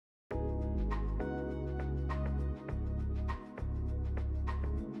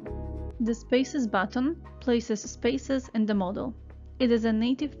The Spaces button places spaces in the model. It is a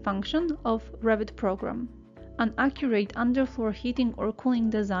native function of Revit program. An accurate underfloor heating or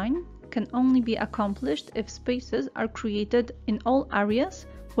cooling design can only be accomplished if spaces are created in all areas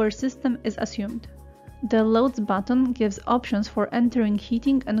where system is assumed. The Loads button gives options for entering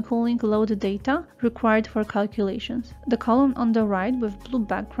heating and cooling load data required for calculations. The column on the right with blue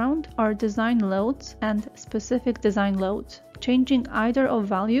background are design loads and specific design loads. Changing either of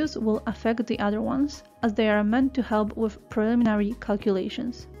values will affect the other ones, as they are meant to help with preliminary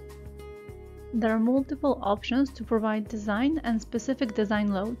calculations. There are multiple options to provide design and specific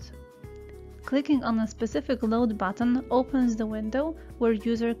design loads. Clicking on a specific load button opens the window where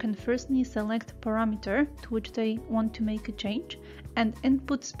user can firstly select parameter to which they want to make a change and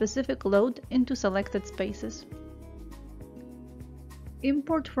input specific load into selected spaces.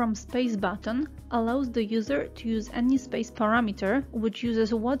 Import from Space button allows the user to use any space parameter which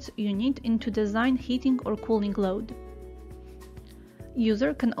uses watts unit into design heating or cooling load.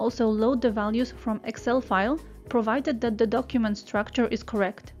 User can also load the values from Excel file provided that the document structure is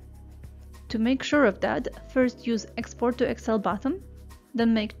correct. To make sure of that, first use Export to Excel button,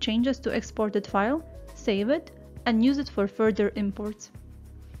 then make changes to exported file, save it, and use it for further imports.